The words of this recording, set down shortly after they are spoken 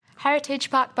Heritage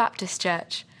Park Baptist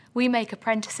Church. We make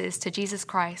apprentices to Jesus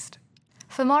Christ.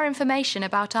 For more information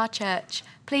about our church,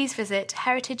 please visit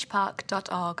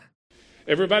heritagepark.org.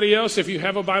 Everybody else, if you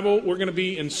have a Bible, we're going to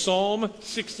be in Psalm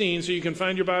 16, so you can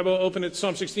find your Bible, open it,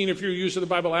 Psalm 16. If you're using the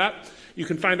Bible app, you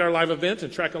can find our live event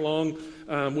and track along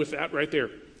with that right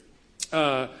there.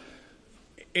 For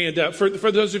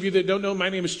those of you that don't know, my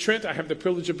name is Trent. I have the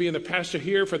privilege of being the pastor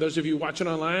here. For those of you watching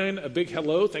online, a big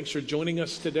hello. Thanks for joining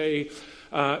us today.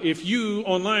 If you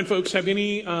online folks have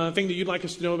anything that you'd like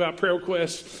us to know about, prayer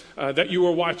requests that you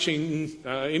were watching,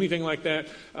 anything like that,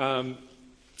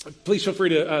 please feel free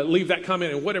to leave that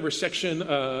comment in whatever section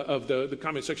of the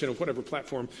comment section of whatever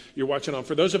platform you're watching on.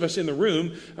 For those of us in the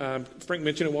room, Frank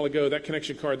mentioned a while ago, that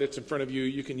connection card that's in front of you,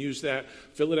 you can use that,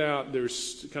 fill it out.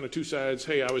 There's kind of two sides.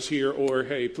 Hey, I was here, or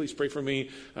hey, please pray for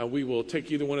me. We will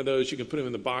take either one of those. You can put them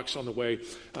in the box on the way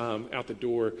out the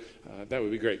door. That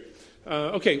would be great.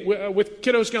 With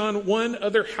kiddos gone, one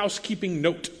other housekeeping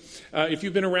note. If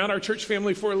you've been around our church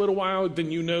family for a little while,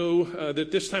 then you know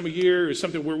that this time of year is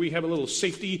something where we have a little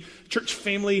church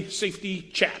family safety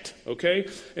chat, okay?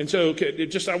 And so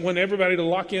I want everybody to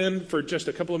lock in for just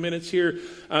a couple of minutes here.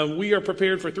 We are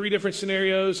prepared for 3 different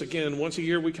scenarios. Again, once a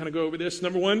year we kind of go over this.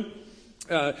 Number one,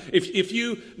 if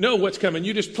you know what's coming,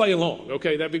 you just play along,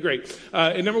 okay? That'd be great.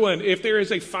 And number one, if there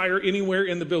is a fire anywhere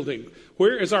in the building,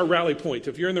 where is our rally point?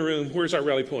 If you're in the room, where's our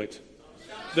rally point?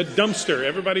 The dumpster.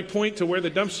 Everybody point to where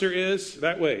the dumpster is.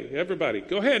 That way. Everybody.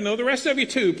 Go ahead. No, the rest of you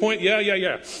too. Point.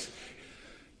 Yeah.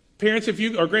 Parents,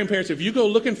 or grandparents, if you go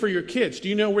looking for your kids, do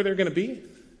you know where they're going to be?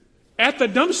 At the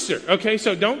dumpster. Okay,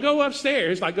 so don't go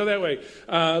upstairs. Go that way.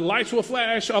 Lights will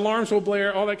flash, alarms will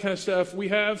blare, all that kind of stuff. We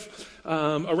have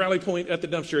a rally point at the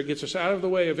dumpster. It gets us out of the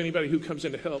way of anybody who comes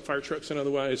in to help, fire trucks and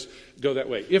otherwise go that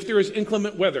way. If there is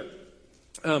inclement weather,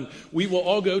 we will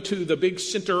all go to the big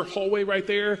center hallway right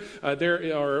there.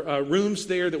 There are rooms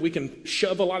there that we can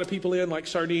shove a lot of people in like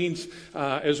sardines,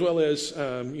 as well as,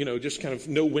 just kind of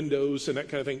no windows and that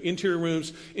kind of thing. Interior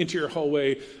rooms, interior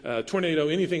hallway, tornado,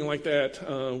 anything like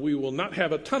that. We will not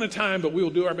have a ton of time, but we will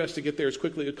do our best to get there as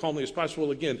quickly and calmly as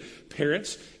possible. Again,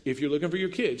 parents, if you're looking for your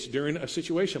kids during a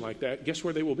situation like that, guess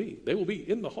where they will be? They will be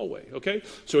in the hallway, okay?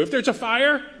 So if there's a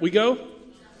fire, we go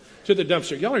to the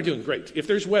dumpster. Y'all are doing great. If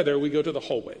there's weather, we go to the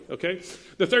hallway, okay?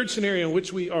 The third scenario in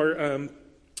which we are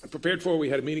prepared for, we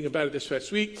had a meeting about it this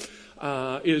past week,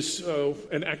 is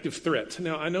an active threat.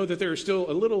 Now, I know that there are still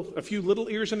a few little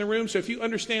ears in the room, so if you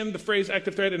understand the phrase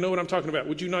active threat and know what I'm talking about,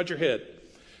 would you nod your head?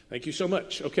 Thank you so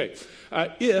much. Okay.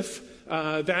 If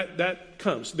that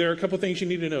comes, there are a couple things you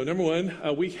need to know. Number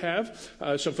one, we have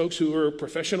some folks who are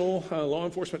professional law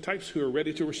enforcement types who are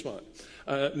ready to respond.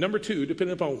 Number two,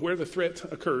 depending upon where the threat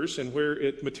occurs and where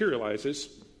it materializes,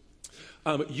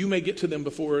 you may get to them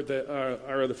before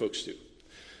our other folks do.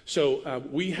 So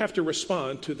we have to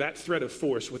respond to that threat of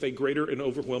force with a greater and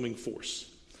overwhelming force.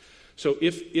 So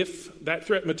if that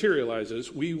threat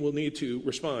materializes, we will need to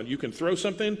respond. You can throw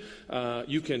something,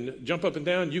 you can jump up and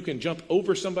down, you can jump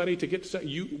over somebody to get to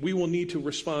something. We will need to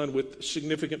respond with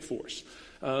significant force.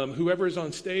 Whoever is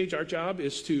on stage, our job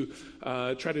is to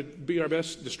try to be our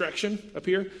best distraction up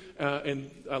here and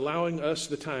allowing us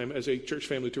the time as a church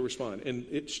family to respond. And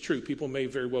it's true, people may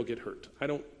very well get hurt.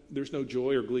 There's no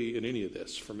joy or glee in any of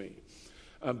this for me.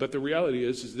 But the reality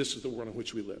is this is the world in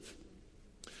which we live.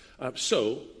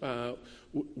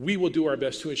 We will do our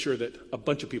best to ensure that a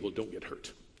bunch of people don't get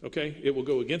hurt, okay? It will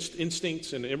go against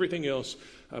instincts and everything else,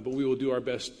 but we will do our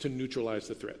best to neutralize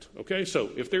the threat, okay? So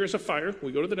if there is a fire,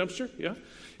 we go to the dumpster, yeah?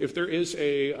 If there is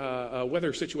a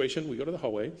weather situation, we go to the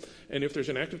hallway. And if there's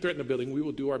an active threat in the building, we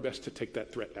will do our best to take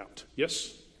that threat out,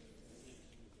 yes?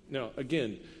 Now,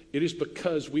 again, it is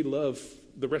because we love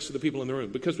the rest of the people in the room,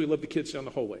 because we love the kids down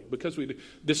the hallway,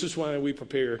 this is why we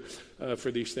prepare for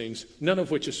these things, none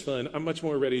of which is fun. I'm much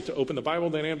more ready to open the Bible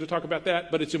than I am to talk about that,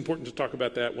 but it's important to talk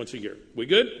about that once a year. We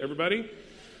good, everybody?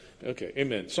 Okay,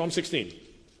 amen. Psalm 16.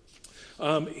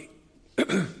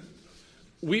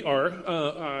 We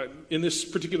are, in this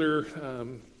particular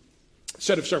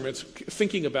set of sermons,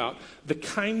 thinking about the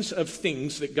kinds of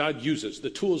things that God uses, the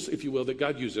tools, if you will, that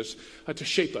God uses to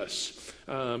shape us,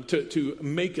 to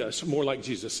make us more like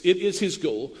Jesus. It is his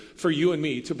goal for you and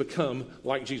me to become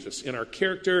like Jesus in our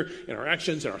character, in our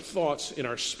actions, in our thoughts, in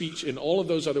our speech, in all of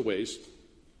those other ways.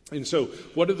 And so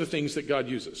what are the things that God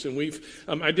uses? And we've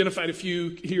identified a few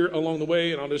here along the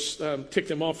way, and I'll just tick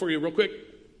them off for you real quick.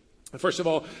 First of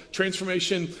all,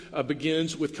 transformation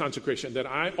begins with consecration, that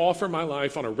I offer my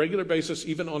life on a regular basis,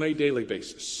 even on a daily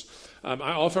basis.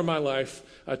 I offer my life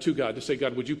to God to say,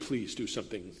 God, would you please do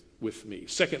something with me.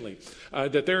 Secondly,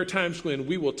 that there are times when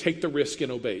we will take the risk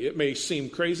and obey. It may seem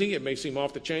crazy. It may seem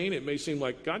off the chain. It may seem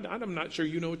like, God, I'm not sure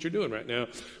you know what you're doing right now.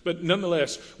 But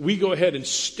nonetheless, we go ahead and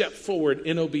step forward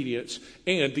in obedience.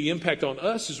 And the impact on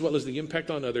us as well as the impact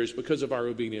on others because of our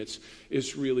obedience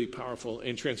is really powerful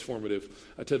and transformative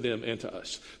to them and to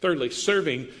us. Thirdly,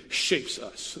 serving shapes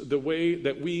us. The way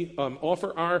that we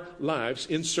offer our lives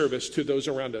in service to those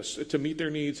around us, to meet their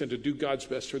needs and to do God's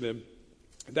best for them.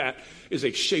 That is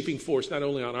a shaping force, not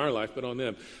only on our life, but on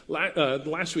them.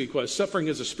 Last week was suffering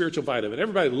is a spiritual vitamin.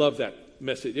 Everybody loved that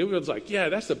message. It was like, yeah,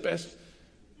 that's the best.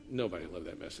 Nobody loved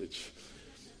that message.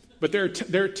 But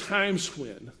there are times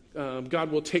when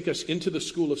God will take us into the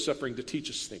school of suffering to teach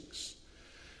us things.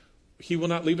 He will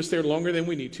not leave us there longer than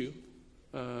we need to,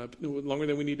 longer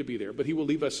than we need to be there. But he will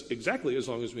leave us exactly as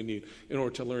long as we need in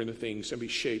order to learn the things and be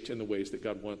shaped in the ways that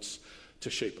God wants to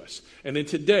shape us. And then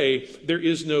today, there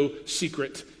is no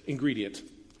secret ingredient.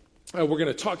 We're going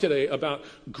to talk today about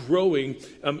growing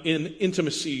in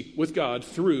intimacy with God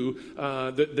through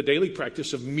the daily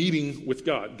practice of meeting with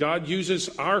God. God uses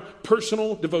our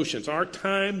personal devotions, our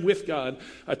time with God,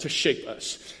 to shape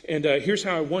us. And here's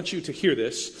how I want you to hear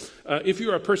this. If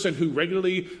you're a person who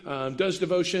regularly does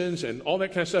devotions and all that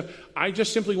kind of stuff, I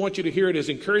just simply want you to hear it as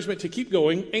encouragement to keep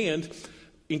going and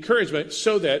encouragement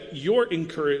so that your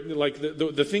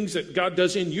the things that God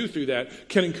does in you through that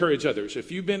can encourage others. If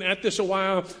you've been at this a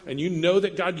while and you know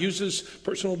that God uses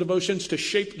personal devotions to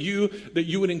shape you, that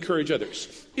you would encourage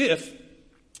others. If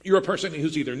you're a person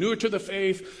who's either newer to the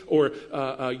faith or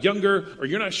younger, or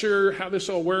you're not sure how this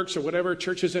all works or whatever,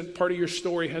 church isn't part of your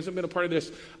story, hasn't been a part of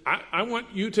this, I want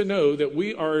you to know that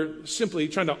we are simply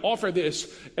trying to offer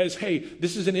this as, hey,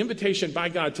 this is an invitation by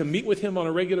God to meet with him on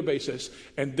a regular basis,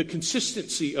 and the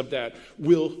consistency of that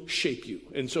will shape you.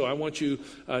 And so I want you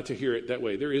to hear it that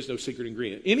way. There is no secret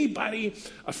ingredient. Anybody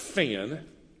a fan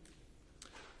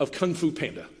of Kung Fu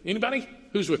Panda? Anybody?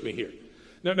 Who's with me here?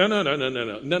 No.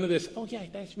 None of this. Oh, yeah,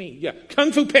 that's me. Yeah.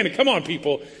 Kung Fu Panda. Come on,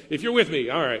 people. If you're with me.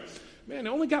 All right. Man,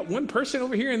 I only got one person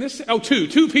over here in this. Oh,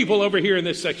 two people over here in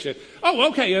this section.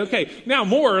 Oh, okay. Now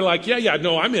more are like, yeah.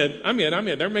 No, I'm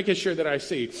in. They're making sure that I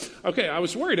see. Okay, I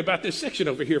was worried about this section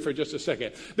over here for just a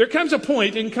second. There comes a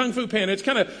point in Kung Fu Panda, it's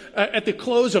kind of at the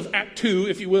close of Act 2,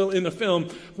 if you will, in the film,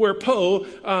 where Po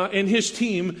and his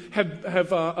team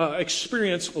have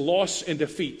experienced loss and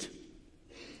defeat.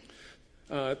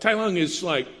 Tai Lung is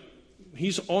like,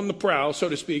 he's on the prowl, so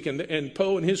to speak, and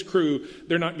Po and his crew,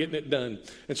 they're not getting it done.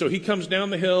 And so he comes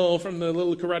down the hill from the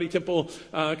little karate temple,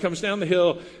 comes down the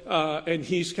hill, and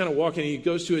he's kind of walking. He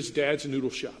goes to his dad's noodle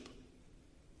shop.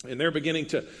 And they're beginning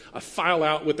to file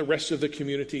out with the rest of the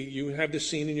community. You have this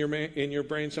scene in your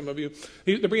brain, some of you.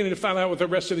 They're beginning to file out with the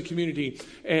rest of the community.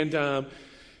 And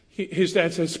his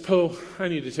dad says, Po, I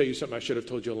need to tell you something I should have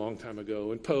told you a long time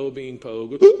ago. And Po, being Po,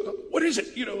 goes, what is it?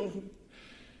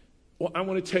 Well, I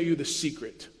want to tell you the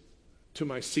secret to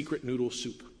my secret noodle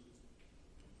soup.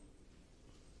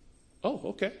 Oh,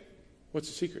 okay. What's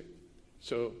the secret?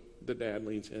 So the dad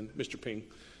leans in. Mr. Ping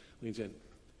leans in.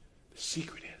 The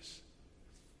secret is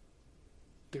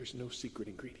there's no secret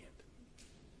ingredient.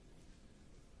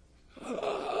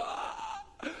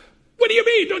 What do you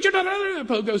mean? Don't you know?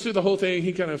 Po goes through the whole thing.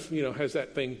 He kind of, has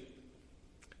that thing.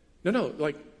 No,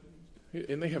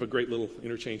 and they have a great little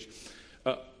interchange.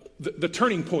 The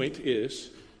turning point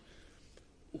is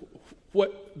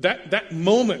what that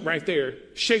moment right there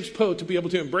shapes Po to be able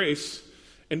to embrace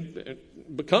and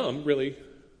become really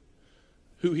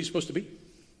who he's supposed to be.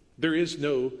 There is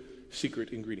no secret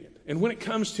ingredient. And when it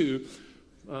comes to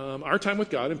our time with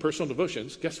God and personal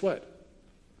devotions, guess what?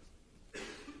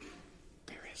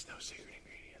 There is no secret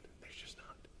ingredient. There's just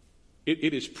not.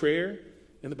 It is prayer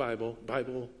in the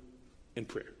Bible and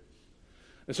prayer.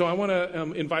 And so I want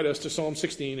to invite us to Psalm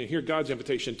 16 and hear God's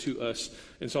invitation to us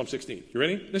in Psalm 16. You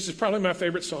ready? This is probably my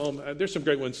favorite psalm. There's some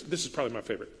great ones. This is probably my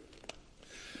favorite.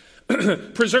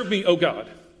 Preserve me, O God,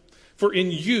 for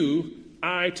in you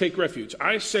I take refuge.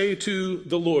 I say to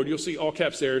the Lord, you'll see all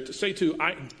caps there, to say to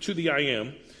the I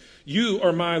am, you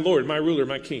are my Lord, my ruler,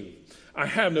 my king. I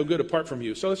have no good apart from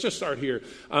you. So let's just start here.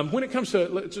 When it comes to,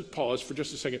 let's just pause for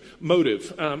just a second.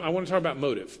 Motive. I want to talk about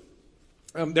motive.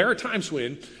 There are times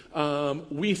when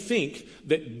we think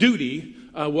that duty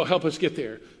will help us get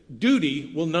there.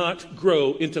 Duty will not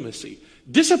grow intimacy.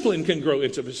 Discipline can grow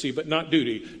intimacy, but not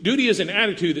duty. Duty is an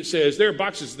attitude that says there are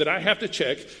boxes that I have to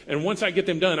check, and once I get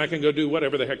them done, I can go do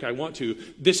whatever the heck I want to.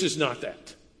 This is not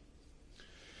that.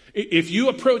 If you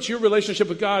approach your relationship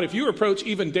with God, if you approach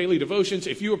even daily devotions,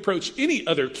 if you approach any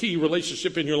other key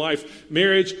relationship in your life,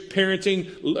 marriage, parenting,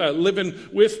 living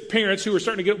with parents who are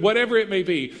starting to get, whatever it may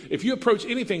be, if you approach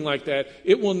anything like that,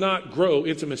 it will not grow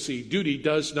intimacy. Duty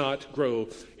does not grow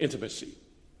intimacy.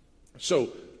 So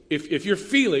if you're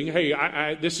feeling,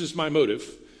 hey, this is my motive,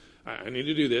 I need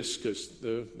to do this because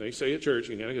they say at church,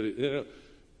 that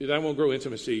won't grow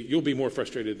intimacy, you'll be more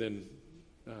frustrated than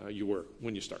you were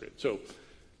when you started. So,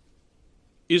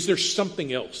 is there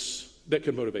something else that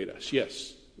could motivate us?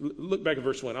 Yes. Look back at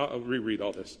verse 1. I'll reread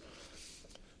all this.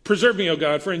 Preserve me, O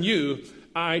God, for in you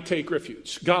I take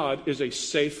refuge. God is a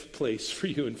safe place for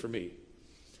you and for me.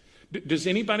 Does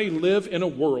anybody live in a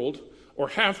world or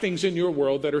have things in your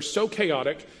world that are so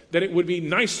chaotic that it would be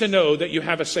nice to know that you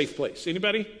have a safe place?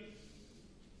 Anybody?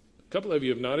 A couple of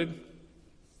you have nodded.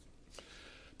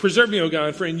 Preserve me, O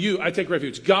God, for in you I take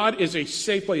refuge. God is a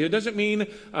safe place. It doesn't mean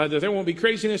that there won't be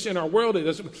craziness in our world. It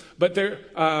doesn't, but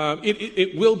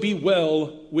it will be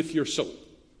well with your soul.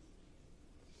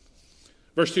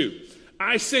 Verse 2.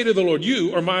 I say to the Lord,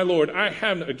 you are my Lord.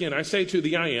 I say to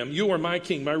the I am, you are my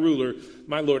King, my ruler,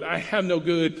 my Lord. I have no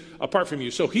good apart from you.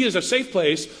 So he is a safe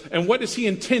place. And what does he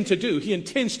intend to do? He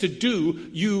intends to do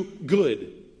you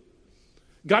good.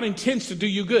 God intends to do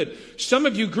you good. Some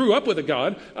of you grew up with a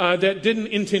God that didn't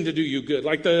intend to do you good.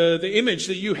 Like the image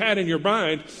that you had in your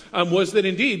mind was that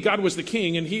indeed God was the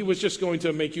king and he was just going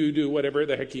to make you do whatever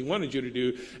the heck he wanted you to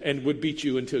do and would beat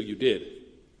you until you did.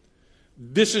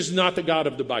 This is not the God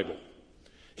of the Bible.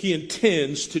 He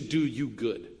intends to do you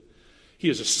good.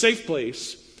 He is a safe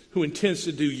place who intends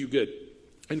to do you good.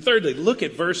 And thirdly, look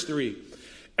at verse 3.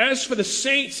 As for the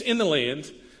saints in the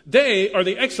land, they are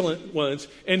the excellent ones,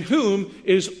 in whom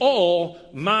is all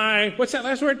my, what's that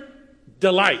last word?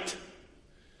 Delight.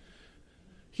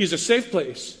 He's a safe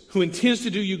place who intends to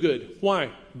do you good.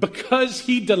 Why? Because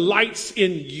he delights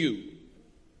in you.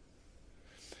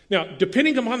 Now,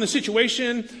 depending upon the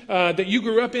situation that you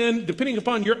grew up in, depending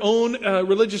upon your own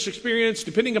religious experience,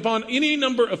 depending upon any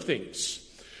number of things,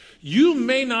 you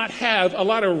may not have a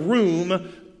lot of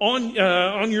room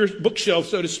on your bookshelf,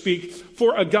 so to speak,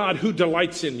 for a God who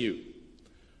delights in you.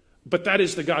 But that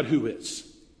is the God who is.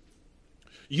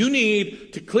 You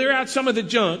need to clear out some of the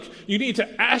junk. You need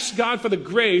to ask God for the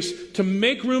grace to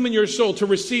make room in your soul to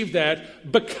receive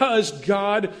that because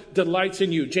God delights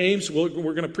in you. James, we're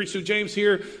going to preach through James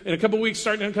here in a couple weeks,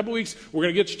 starting in a couple weeks. We're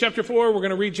going to get to chapter 4. We're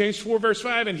going to read James 4, verse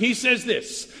 5. And he says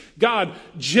this, God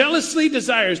jealously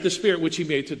desires the Spirit which he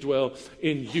made to dwell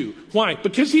in you. Why?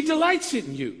 Because he delights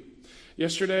in you.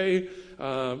 Yesterday,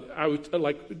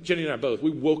 like Jenny and I both, we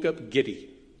woke up giddy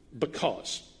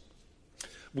because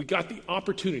we got the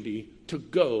opportunity to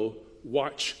go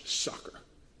watch soccer.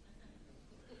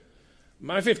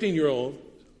 My 15-year-old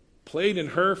played in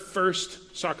her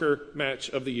first soccer match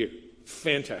of the year.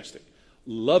 Fantastic.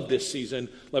 Love this season.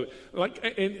 Love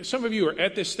it. And some of you are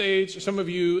at this stage. Some of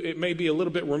you, it may be a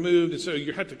little bit removed, and so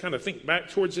you have to kind of think back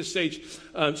towards this stage.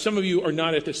 Some of you are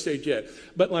not at this stage yet.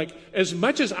 But as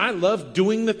much as I love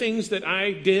doing the things that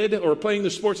I did or playing the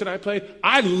sports that I played,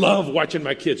 I love watching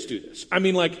my kids do this. I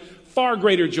mean, far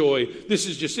greater joy. This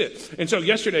is just it. And so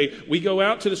yesterday, we go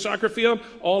out to the soccer field.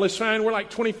 All is fine. We're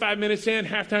 25 minutes in.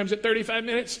 Halftime's at 35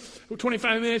 minutes. We're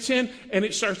 25 minutes in, and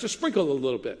it starts to sprinkle a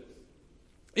little bit.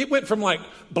 It went from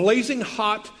blazing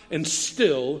hot and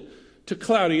still to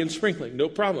cloudy and sprinkling. No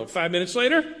problem. 5 minutes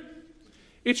later,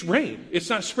 it's rain. It's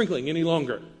not sprinkling any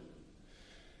longer.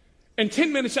 And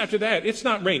 10 minutes after that, it's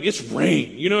not rain. It's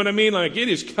rain. You know what I mean? It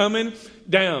is coming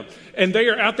down. And they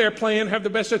are out there playing, have the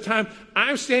best of time.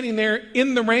 I'm standing there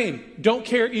in the rain. Don't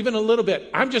care even a little bit.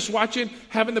 I'm just watching,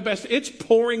 having the best. It's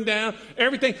pouring down.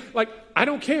 Everything. I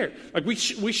don't care.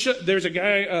 There's a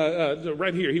guy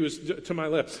right here. He was to my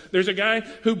left. There's a guy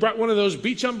who brought one of those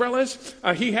beach umbrellas.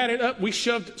 He had it up. We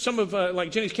shoved some of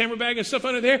Jenny's camera bag and stuff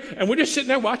under there, and we're just sitting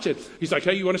there watching. He's like,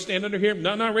 hey, you want to stand under here?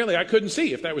 No, not really. I couldn't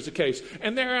see if that was the case.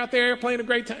 And they're out there playing a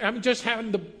great time. I'm just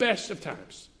having the best of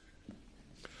times.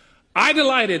 I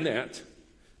delight in that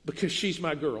because she's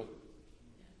my girl.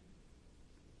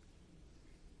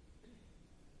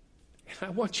 And I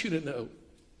want you to know,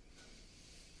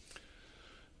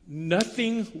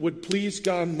 nothing would please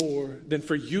God more than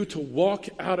for you to walk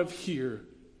out of here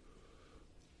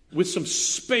with some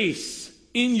space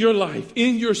in your life,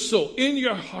 in your soul, in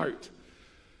your heart,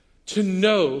 to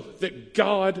know that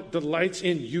God delights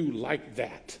in you like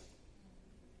that.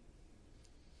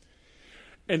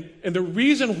 And the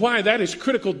reason why that is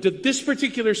critical to this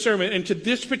particular sermon and to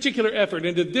this particular effort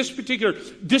and to this particular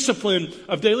discipline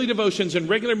of daily devotions and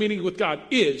regular meeting with God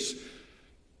is,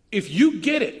 if you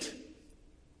get it,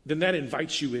 then that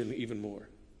invites you in even more.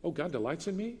 Oh, God delights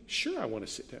in me? Sure, I want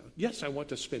to sit down. Yes, I want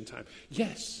to spend time.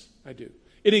 Yes, I do.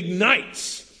 It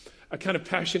ignites a kind of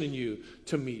passion in you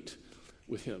to meet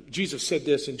with him. Jesus said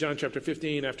this in John chapter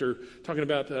 15 after talking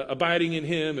about abiding in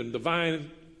him and the vine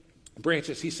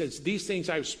branches. He says, these things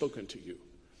I have spoken to you,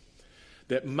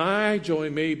 that my joy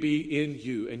may be in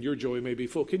you and your joy may be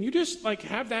full. Can you just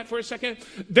have that for a second?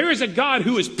 There is a God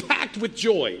who is packed with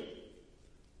joy.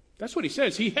 That's what he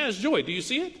says. He has joy. Do you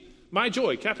see it? My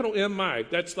joy, capital M, my.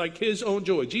 That's like his own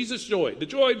joy. Jesus' joy, the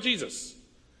joy of Jesus.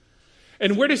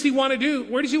 And where does he want to do?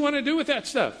 Where does he want to do with that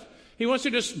stuff? He wants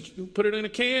to just put it in a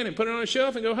can and put it on a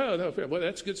shelf and go, oh, well,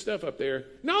 that's good stuff up there.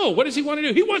 No, what does he want to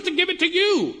do? He wants to give it to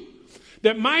you.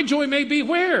 That my joy may be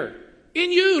where?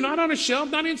 In you, not on a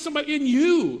shelf, not in somebody, in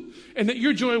you. And that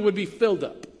your joy would be filled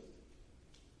up.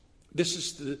 This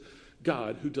is the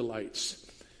God who delights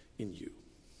in you.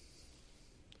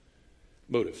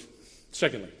 Motive.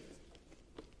 Secondly,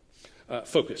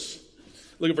 focus.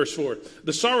 Look at verse 4.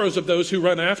 The sorrows of those who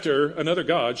run after another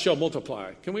God shall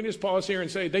multiply. Can we just pause here and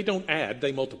say they don't add,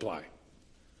 they multiply.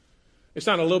 It's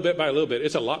not a little bit by a little bit.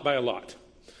 It's a lot by a lot.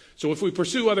 So if we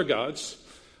pursue other gods,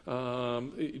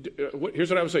 here's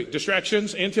what I would say.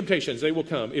 Distractions and temptations, they will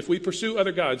come. If we pursue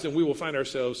other gods, then we will find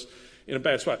ourselves in a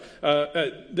bad spot.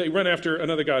 They run after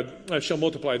another God shall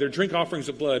multiply. Their drink offerings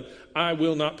of blood I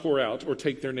will not pour out or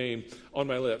take their name on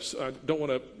my lips. I don't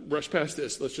want to rush past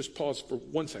this. Let's just pause for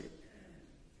 1 second.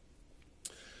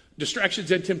 Distractions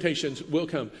and temptations will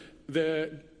come. There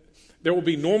will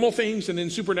be normal things and then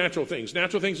supernatural things,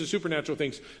 natural things and supernatural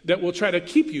things that will try to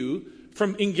keep you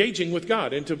from engaging with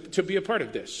God and to be a part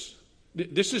of this.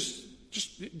 This is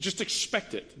just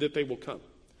expect it that they will come.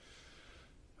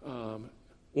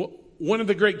 One of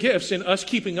the great gifts in us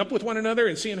keeping up with one another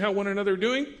and seeing how one another are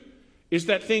doing is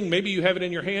that thing, maybe you have it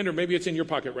in your hand or maybe it's in your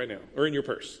pocket right now or in your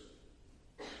purse.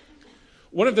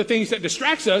 One of the things that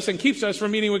distracts us and keeps us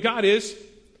from meeting with God is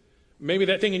maybe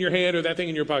that thing in your hand or that thing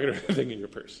in your pocket or that thing in your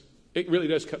purse. It really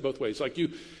does cut both ways. Like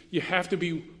you have to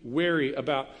be wary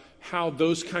about how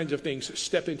those kinds of things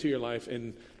step into your life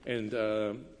and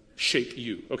shape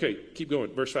you. Okay, keep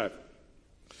going. Verse 5.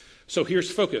 So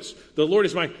here's focus. The Lord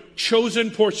is my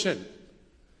chosen portion.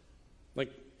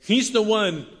 Like he's the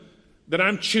one that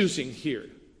I'm choosing here.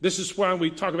 This is why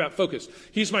we talk about focus.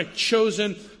 He's my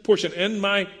chosen portion and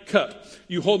my cup.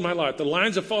 You hold my lot. The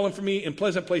lines have fallen for me in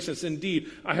pleasant places. Indeed,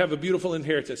 I have a beautiful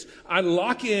inheritance. I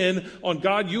lock in on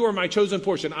God. You are my chosen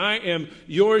portion. I am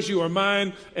yours. You are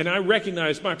mine. And I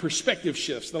recognize my perspective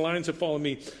shifts. The lines have fallen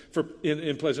me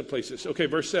in pleasant places. Okay,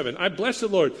 verse 7. I bless the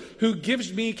Lord who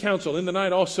gives me counsel. In the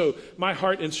night also my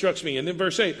heart instructs me. And then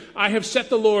verse 8. I have set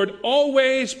the Lord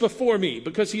always before me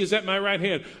because he is at my right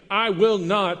hand. I will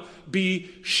not be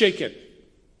shaken.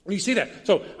 You see that?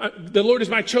 So the Lord is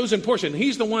my chosen portion.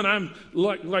 He's the one I'm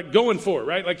like going for,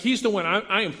 right? Like he's the one.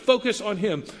 I am focused on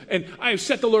him. And I have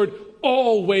set the Lord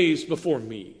always before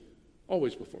me.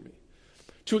 Always before me.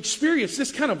 To experience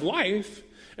this kind of life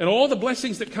and all the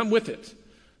blessings that come with it.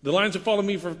 The lines have fallen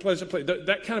me for a pleasant place.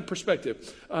 That kind of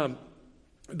perspective.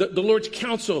 The Lord's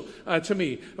counsel to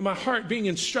me. And my heart being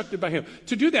instructed by him.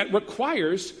 To do that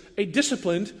requires a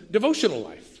disciplined devotional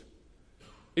life.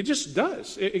 It just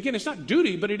does. Again, it's not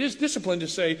duty, but it is discipline to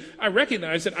say, I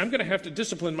recognize that I'm going to have to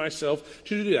discipline myself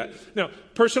to do that. Now,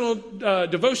 personal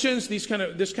devotions, this kind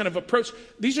of approach,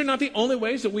 these are not the only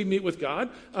ways that we meet with God,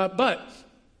 but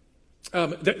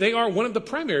they are one of the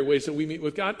primary ways that we meet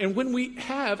with God. And when we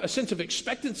have a sense of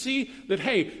expectancy that,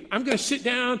 hey, I'm going to sit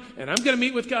down and I'm going to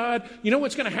meet with God, you know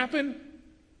what's going to happen?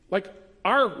 Like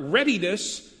our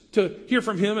readiness to hear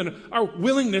from him and our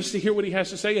willingness to hear what he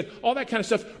has to say and all that kind of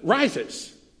stuff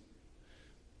rises.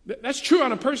 That's true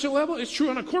on a personal level. It's true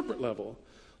on a corporate level.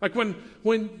 Like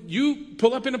when you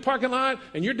pull up in the parking lot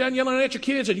and you're done yelling at your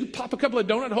kids and you pop a couple of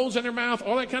donut holes in their mouth,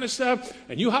 all that kind of stuff,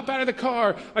 and you hop out of the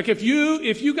car, like if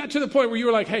you got to the point where you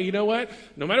were like, hey, you know what?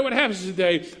 No matter what happens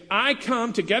today, I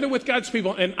come together with God's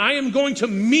people and I am going to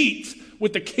meet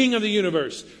with the King of the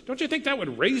universe. Don't you think that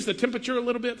would raise the temperature a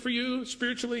little bit for you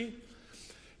spiritually?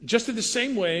 Just in the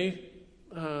same way,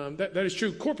 that is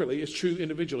true corporately, it's true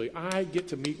individually. I get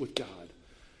to meet with God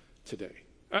today.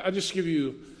 I'll just give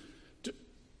you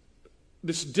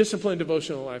this disciplined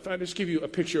devotional life. I'll just give you a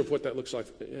picture of what that looks like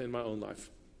in my own life.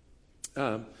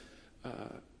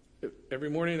 Every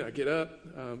morning I get up.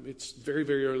 It's very,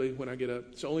 very early when I get up.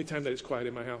 It's the only time that it's quiet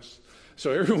in my house.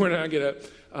 So every morning I get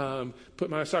up, put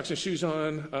my socks and shoes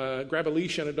on, grab a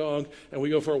leash and a dog, and we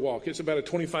go for a walk. It's about a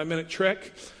 25-minute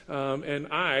trek, and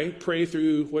I pray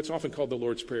through what's often called the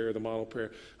Lord's Prayer, the model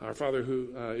prayer. Our Father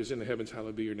who is in the heavens,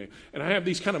 hallowed be your name. And I have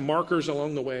these kind of markers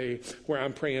along the way where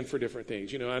I'm praying for different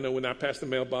things. You know, I know when I pass the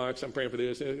mailbox, I'm praying for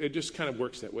this. It just kind of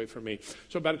works that way for me.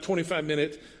 So about a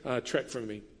 25-minute trek for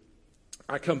me.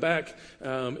 I come back,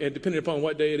 and depending upon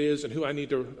what day it is and who I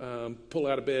need to pull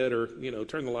out of bed or,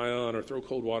 turn the light on or throw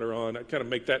cold water on, I kind of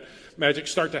make that magic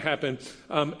start to happen.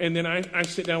 And then I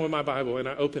sit down with my Bible and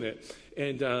I open it.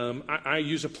 And I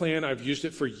use a plan. I've used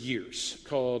it for years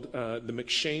called the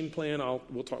McShane Plan.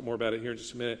 We'll talk more about it here in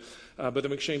just a minute. But the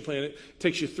McShane Plan, it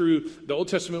takes you through the Old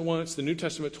Testament once, the New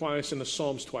Testament twice, and the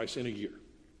Psalms twice in a year.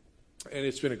 And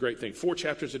it's been a great thing. 4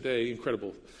 chapters a day,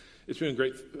 incredible. It's been a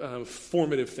great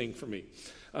formative thing for me.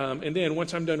 And then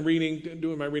once I'm done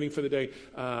doing my reading for the day,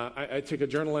 I take a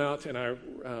journal out and I,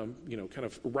 kind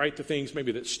of write the things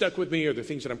maybe that stuck with me or the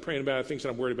things that I'm praying about, things that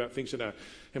I'm worried about, things that I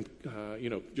am,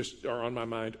 just are on my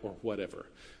mind or whatever.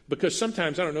 Because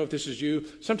sometimes, I don't know if this is you,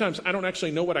 sometimes I don't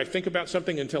actually know what I think about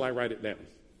something until I write it down.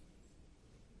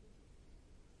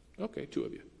 Okay, 2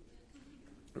 of you.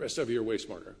 The rest of you are way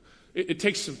smarter. It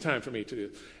takes some time for me to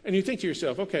do. And you think to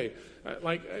yourself, okay, and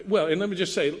let me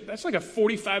just say, that's like a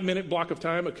 45-minute block of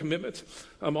time, a commitment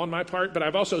on my part. But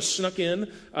I've also snuck in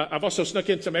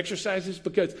some exercises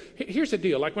because here's the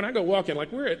deal. Like when I go walking,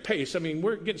 like we're at pace. I mean,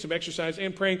 we're getting some exercise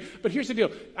and praying. But here's the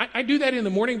deal. I do that in the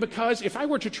morning because if I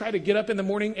were to try to get up in the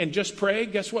morning and just pray,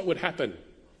 guess what would happen?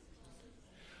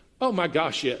 Oh, my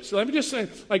gosh, yes. So let me just say,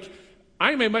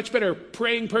 I am a much better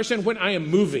praying person when I am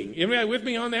moving. Are you with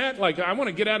me on that? I want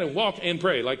to get out and walk and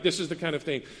pray. This is the kind of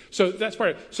thing. So that's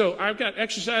part of it. So I've got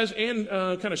exercise and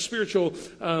kind of spiritual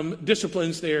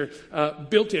disciplines there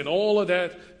built in, all of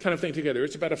that kind of thing together.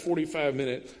 It's about a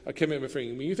 45-minute commitment for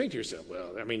you. I mean, you think to yourself,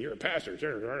 well, I mean, you're a pastor.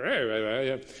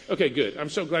 Okay, good. I'm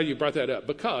so glad you brought that up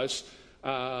because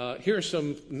here are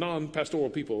some non-pastoral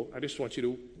people. I just want you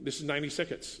to, this is 90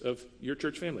 seconds of your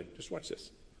church family. Just watch this.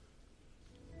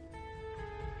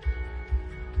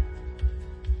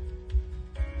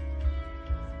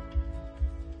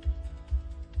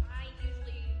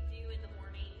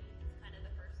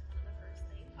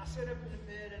 Sit up in the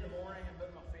bed in the morning and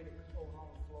put my feet on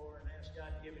the floor and ask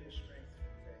God to give me the strength.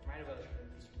 My devotion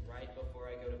is right before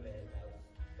I go to bed, about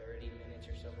 30 minutes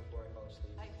or so before I fall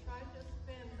asleep. I try to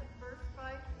spend the first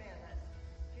 5 minutes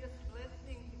just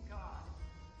listening to God,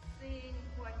 seeing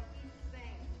what He's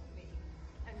saying to me,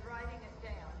 and writing it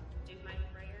down. Do my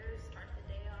prayers, start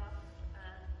the day off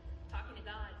talking to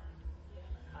God.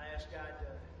 I ask God to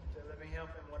let me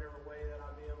help in whatever way that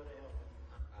I'll be able to help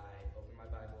him. I open my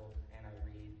Bible and I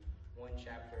read one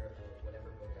chapter of whatever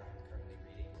book I'm currently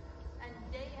reading. And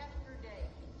day after day,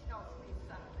 He tells me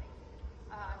something.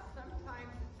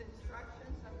 Sometimes it's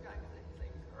instruction, sometimes it's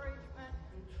encouragement.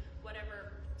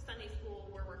 Whatever Sunday school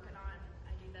we're working on,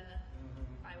 I do the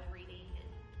Bible reading.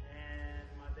 And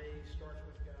my day starts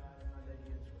with God and my day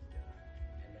ends with God.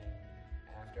 And then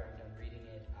after I'm done reading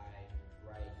it, I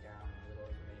write down a little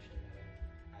information that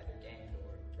I either gained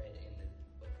or read in the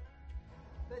book.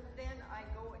 But then I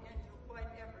go into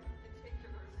whatever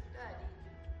particular study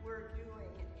we're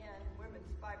doing in Women's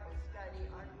Bible Study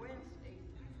on Wednesday.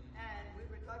 And we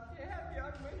would love to have you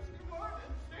on Wednesday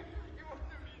mornings if you want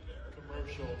to be there.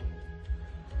 Commercial.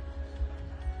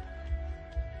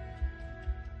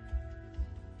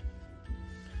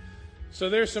 So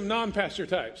there's some non-pastor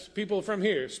types, people from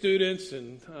here, students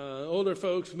and older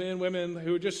folks, men, women,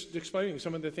 who are just explaining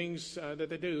some of the things that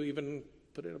they do, even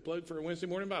put in a plug for a Wednesday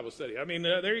morning Bible study. I mean,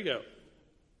 there you go.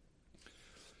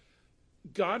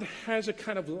 God has a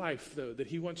kind of life, though, that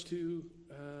He wants you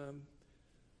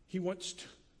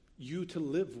to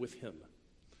live with Him.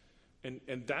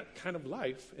 And that kind of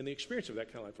life and the experience of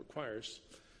that kind of life requires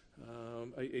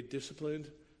a disciplined,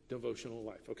 devotional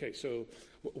life. Okay, so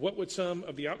what would some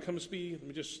of the outcomes be? Let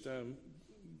me just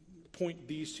point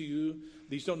these to you.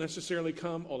 These don't necessarily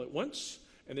come all at once,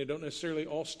 and they don't necessarily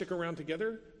all stick around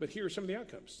together, but here are some of the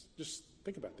outcomes. Just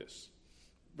think about this.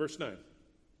 Verse 9.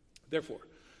 Therefore,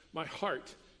 my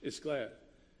heart is glad,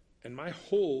 and my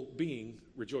whole being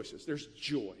rejoices. There's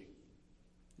joy.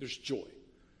 There's joy.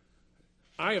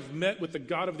 I have met with the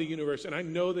God of the universe, and I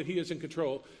know that He is in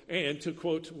control. And to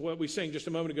quote what we sang just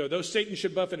a moment ago, though Satan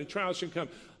should buffet and trials should come,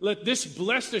 let this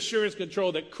blessed assurance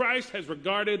control that Christ has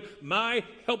regarded my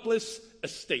helpless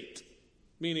estate.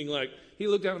 Meaning, He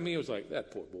looked down at me and was like,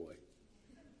 that poor boy.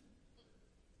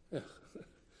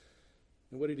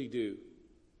 And what did He do?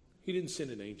 He didn't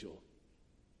send an angel.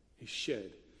 He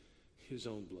shed his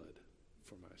own blood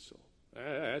for my soul.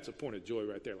 That's a point of joy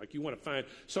right there. Like you want to find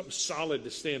something solid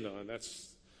to stand on. That's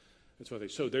one thing.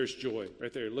 So there's joy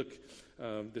right there. Look,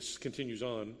 this continues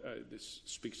on. This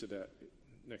speaks to that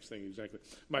next thing exactly.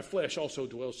 My flesh also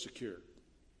dwells secure.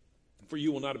 For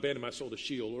you will not abandon my soul to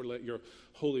Sheol or let your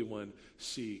Holy One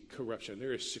see corruption.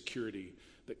 There is security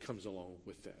that comes along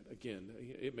with that. Again,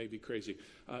 it may be crazy.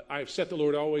 I have set the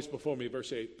Lord always before me,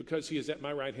 verse 8, because he is at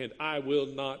my right hand, I will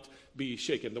not be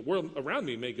shaken. The world around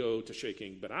me may go to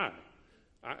shaking, but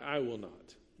I will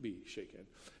not be shaken.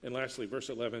 And lastly, verse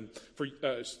 11, for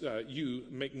you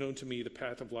make known to me the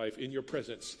path of life. In your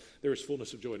presence, there is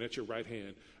fullness of joy, and at your right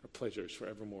hand are pleasures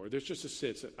forevermore. There's just a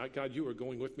sense that, God, you are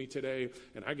going with me today,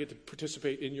 and I get to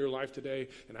participate in your life today,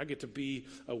 and I get to be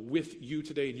with you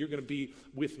today, and you're going to be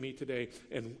with me today.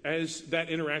 And as that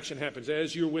interaction happens,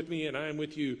 as you're with me and I am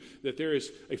with you, that there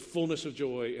is a fullness of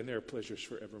joy, and there are pleasures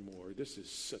forevermore. This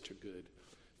is such a good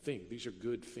thing. These are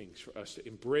good things for us to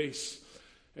embrace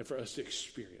and for us to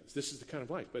experience. This is the kind of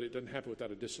life, but it doesn't happen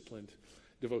without a disciplined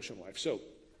devotional life. So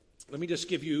let me just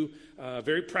give you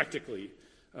very practically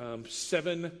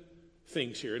 7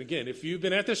 things here. And again, if you've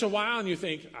been at this a while and you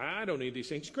think, I don't need these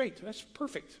things, great. That's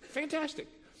perfect. Fantastic.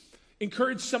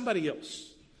 Encourage somebody else.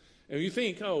 And you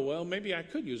think, oh, well, maybe I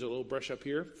could use a little brush up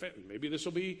here. Maybe this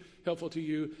will be helpful to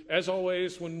you. As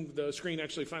always, when the screen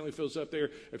actually finally fills up there,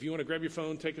 if you want to grab your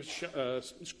phone, take a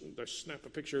snap a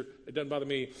picture. It doesn't bother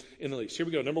me in the least. Here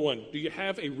we go. Number 1, do you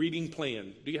have a reading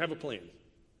plan? Do you have a plan?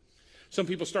 Some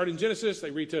people start in Genesis,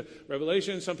 they read to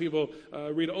Revelation. Some people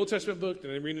read an Old Testament book,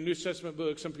 then they read a New Testament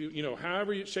book. Some people,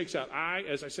 however it shakes out. I,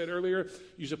 as I said earlier,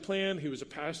 use a plan. He was a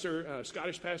pastor,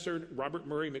 Scottish pastor, Robert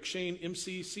Murray M'Cheyne,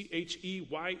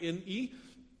 M-C-C-H-E-Y-N-E.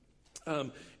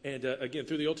 And again,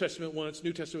 through the Old Testament once,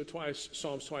 New Testament twice,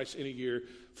 Psalms twice in a year,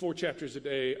 4 chapters a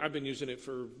day. I've been using it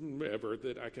forever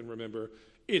that I can remember.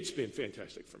 It's been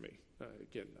fantastic for me.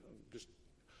 Again, just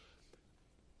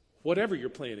whatever your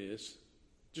plan is,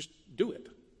 just do it.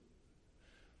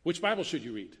 Which Bible should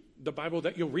you read? The Bible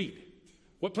that you'll read.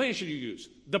 What plan should you use?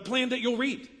 The plan that you'll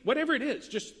read. Whatever it is,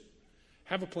 just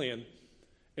have a plan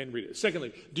and read it.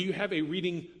 Secondly, do you have a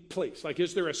reading place? Like,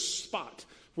 is there a spot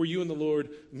where you and the Lord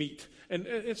meet? And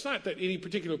it's not that any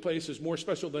particular place is more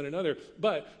special than another,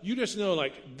 but you just know,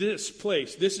 like, this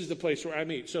place, this is the place where I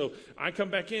meet. So I come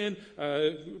back in,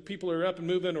 people are up and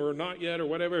moving or not yet or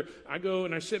whatever. I go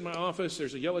and I sit in my office.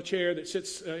 There's a yellow chair that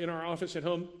sits in our office at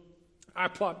home. I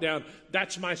plop down.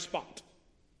 That's my spot.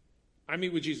 I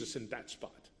meet with Jesus in that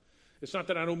spot. It's not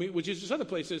that I don't meet with Jesus other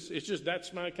places. It's just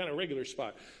that's my kind of regular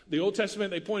spot. The Old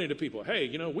Testament, they pointed to people. Hey,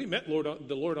 we met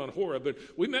the Lord on Horeb, but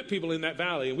we met people in that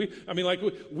valley. And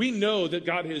we know that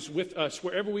God is with us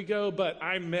wherever we go, but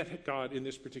I met God in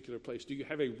this particular place. Do you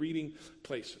have a reading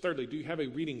place? Thirdly, do you have a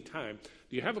reading time?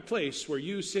 Do you have a place where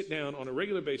you sit down on a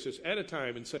regular basis at a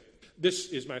time and say, this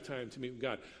is my time to meet with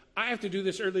God? I have to do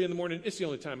this early in the morning. It's the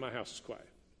only time my house is quiet.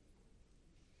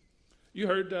 You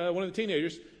heard one of the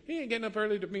teenagers, he ain't getting up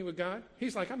early to meet with God.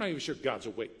 He's like, I'm not even sure God's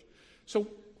awake. So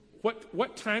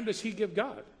what time does he give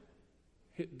God?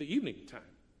 The evening time.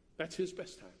 That's his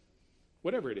best time.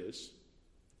 Whatever it is,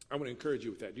 I want to encourage you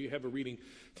with that. Do you have a reading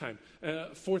time?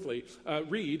 Fourthly,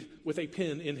 read with a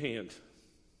pen in hand.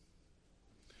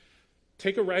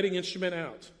 Take a writing instrument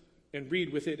out and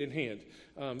read with it in hand.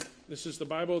 This is the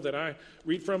Bible that I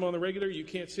read from on the regular. You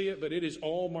can't see it, but it is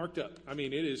all marked up. I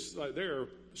mean, it is like there are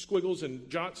squiggles and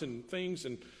jots and things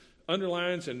and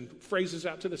underlines and phrases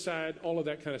out to the side, all of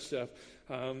that kind of stuff.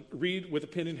 Read with a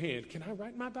pen in hand. Can I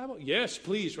write in my Bible? Yes,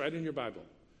 please, write in your Bible.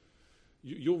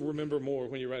 You'll remember more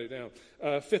when you write it down.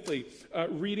 Fifthly,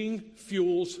 reading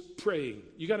fuels praying.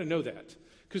 You got to know that,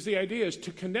 because the idea is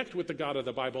to connect with the God of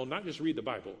the Bible, not just read the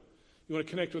Bible. You want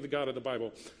to connect with the God of the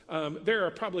Bible. There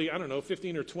are probably,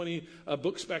 15 or 20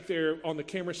 books back there on the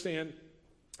camera stand.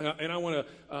 And I want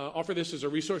to offer this as a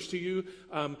resource to you.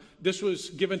 This was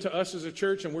given to us as a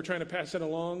church, and we're trying to pass it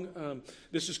along.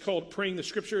 This is called Praying the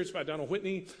Scripture. It's by Donald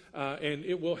Whitney, and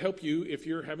it will help you if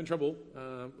you're having trouble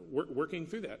working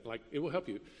through that. Like, it will help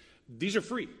you. These are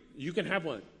free. You can have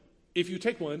one. If you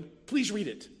take one, please read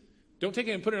it. Don't take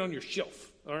it and put it on your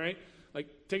shelf, all right? Like,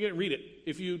 take it and read it.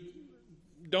 If you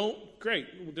don't,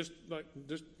 great. Just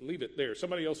leave it there.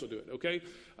 Somebody else will do it, okay?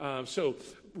 So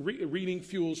reading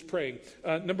fuels praying.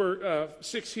 Number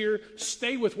 6 here,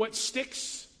 stay with what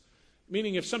sticks.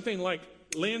 Meaning if something like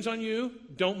lands on you,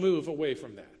 don't move away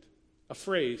from that. A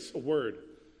phrase, a word.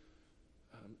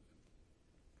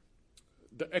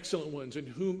 The excellent ones, in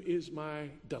whom is my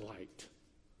delight.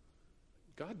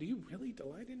 God, do you really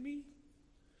delight in me?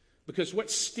 Because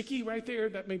what's sticky right there,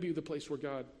 that may be the place where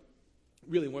God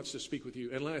really wants to speak with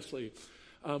you. And lastly,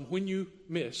 When you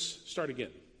miss, start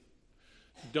again.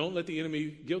 Don't let the enemy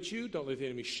guilt you. Don't let the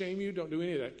enemy shame you. Don't do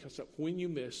any of that kind of stuff. When you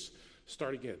miss,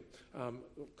 start again.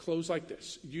 Close like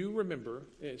this. You remember,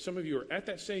 and some of you are at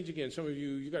that stage again. Some of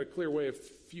you got to clear away a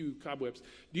few cobwebs.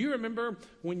 Do you remember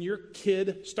when your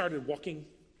kid started walking?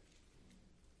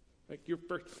 Like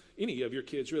any of your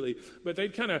kids, really. But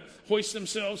they'd kind of hoist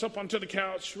themselves up onto the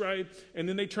couch, right? And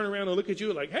then they turn around and look at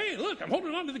you like, hey, look, I'm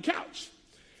holding on to the couch.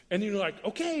 And you're like,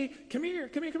 okay, come here.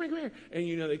 And,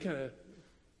 they kind of,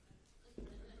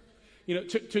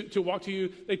 to walk to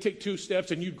you, they take 2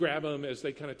 steps and you grab them as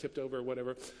they kind of tipped over or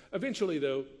whatever. Eventually,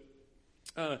 though,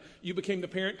 you became the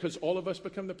parent, because all of us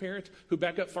become the parent who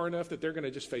back up far enough that they're going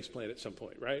to just faceplant at some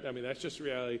point, right? I mean, that's just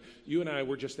reality. You and I,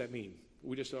 we're just that mean.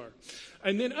 We just are.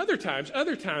 And then other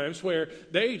times where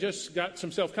they just got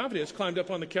some self-confidence, climbed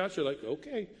up on the couch, they're like,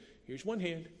 okay, here's one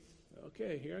hand.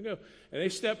 Okay, here I go. And they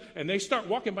step, and they start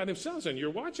walking by themselves, and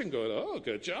you're watching going, oh,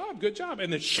 good job.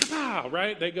 And then, shapow,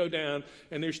 right? They go down,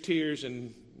 and there's tears,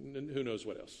 and who knows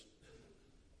what else.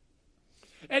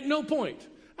 At no point,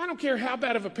 I don't care how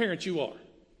bad of a parent you are.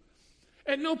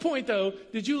 At no point, though,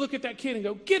 did you look at that kid and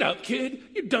go, get up, kid.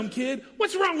 You dumb kid.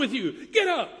 What's wrong with you? Get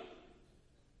up.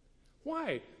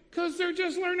 Why? Because they're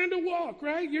just learning to walk,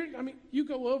 right? You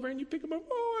go over and you pick them up.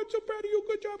 Oh, I'm so proud of you.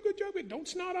 Good job. And don't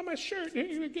snot on my shirt.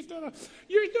 Get that off.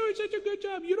 You're doing such a good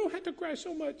job. You don't have to cry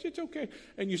so much. It's okay.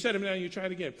 And you set them down and you try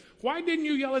it again. Why didn't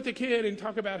you yell at the kid and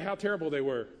talk about how terrible they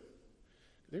were?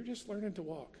 They're just learning to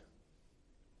walk.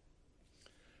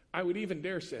 I would even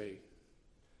dare say,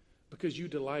 because you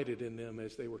delighted in them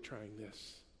as they were trying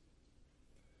this.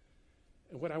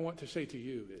 And what I want to say to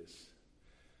you is,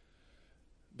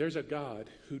 there's a God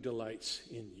who delights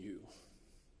in you.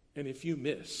 And if you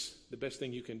miss, the best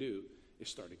thing you can do is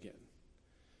start again.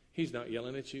 He's not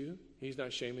yelling at you. He's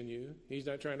not shaming you. He's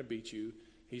not trying to beat you.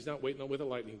 He's not waiting with a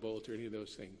lightning bolt or any of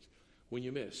those things. When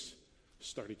you miss,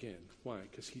 start again. Why?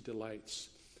 Because he delights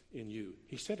in you.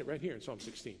 He said it right here in Psalm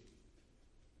 16.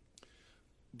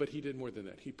 But he did more than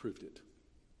that. He proved it.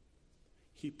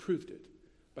 He proved it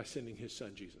by sending his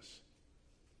son, Jesus.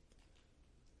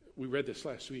 We read this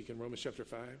last week in Romans chapter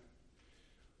 5.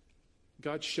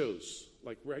 God shows,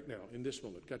 like right now, in this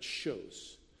moment, God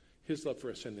shows his love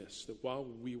for us in this, that while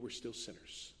we were still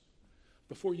sinners,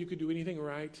 before you could do anything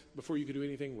right, before you could do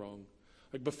anything wrong,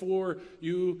 like before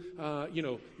you,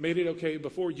 made it okay,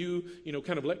 before you,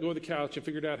 kind of let go of the couch and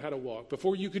figured out how to walk,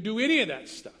 before you could do any of that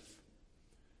stuff,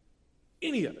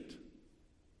 any of it,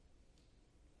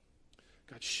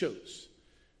 God shows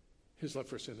his love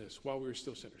for us in this. While we were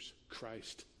still sinners,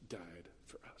 Christ died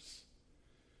for us.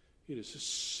 It is a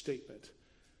statement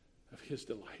of his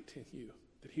delight in you,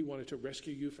 that he wanted to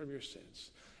rescue you from your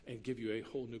sins and give you a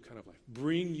whole new kind of life.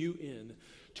 Bring you in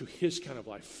to his kind of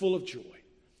life, full of joy,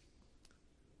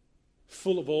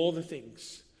 full of all the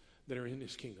things that are in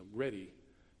his kingdom, ready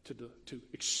to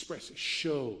express it,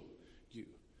 show you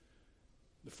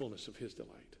the fullness of his delight.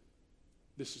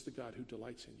 This is the God who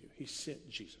delights in you. He sent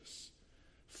Jesus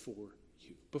for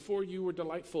you. Before you were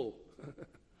delightful,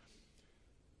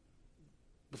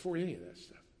 before any of that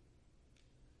stuff,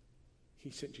 he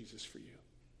sent Jesus for you.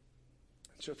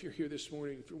 So if you're here this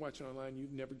morning, if you're watching online,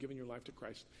 you've never given your life to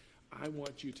Christ, I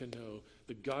want you to know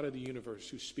the God of the universe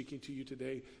who's speaking to you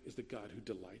today is the God who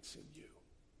delights in you.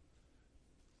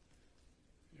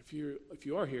 If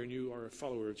you are here and you are a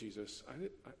follower of Jesus,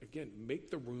 again,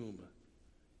 make the room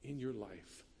in your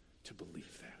life to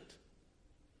believe that,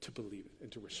 to believe it,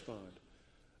 and to respond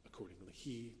accordingly.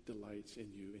 He delights in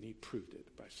you, and he proved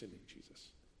it by sending Jesus.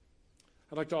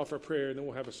 I'd like to offer a prayer, and then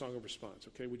we'll have a song of response.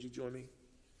 Okay, would you join me?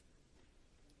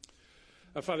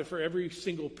 Father, for every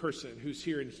single person who's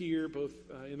here and here, both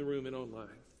in the room and online,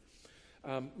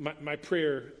 my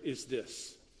prayer is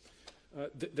this,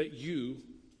 that you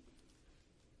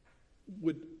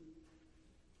would,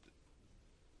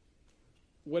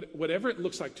 whatever it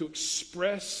looks like, to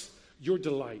express your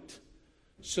delight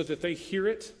so that they hear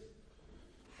it,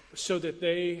 so that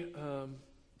they,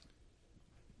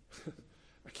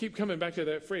 I keep coming back to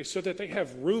that phrase, so that they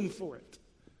have room for it,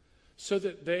 so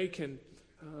that they can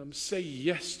say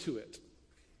yes to it,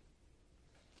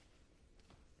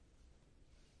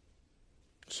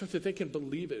 so that they can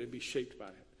believe it and be shaped by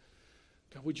it.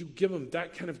 God, would you give them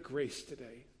that kind of grace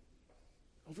today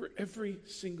over every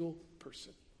single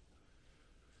person?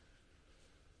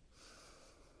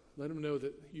 Let them know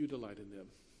that you delight in them.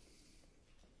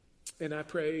 And I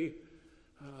pray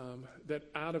that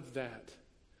out of that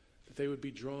they would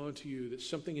be drawn to you, that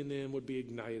something in them would be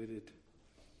ignited.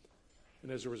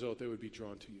 And as a result, they would be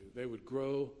drawn to you. They would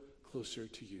grow closer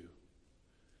to you.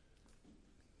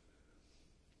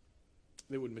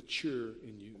 They would mature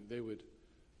in you. They would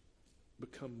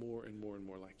become more and more and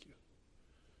more like you.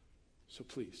 So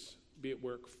please, be at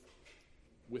work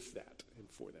with that and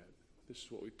for that. This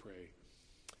is what we pray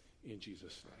in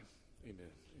Jesus' name.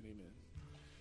 Amen and amen.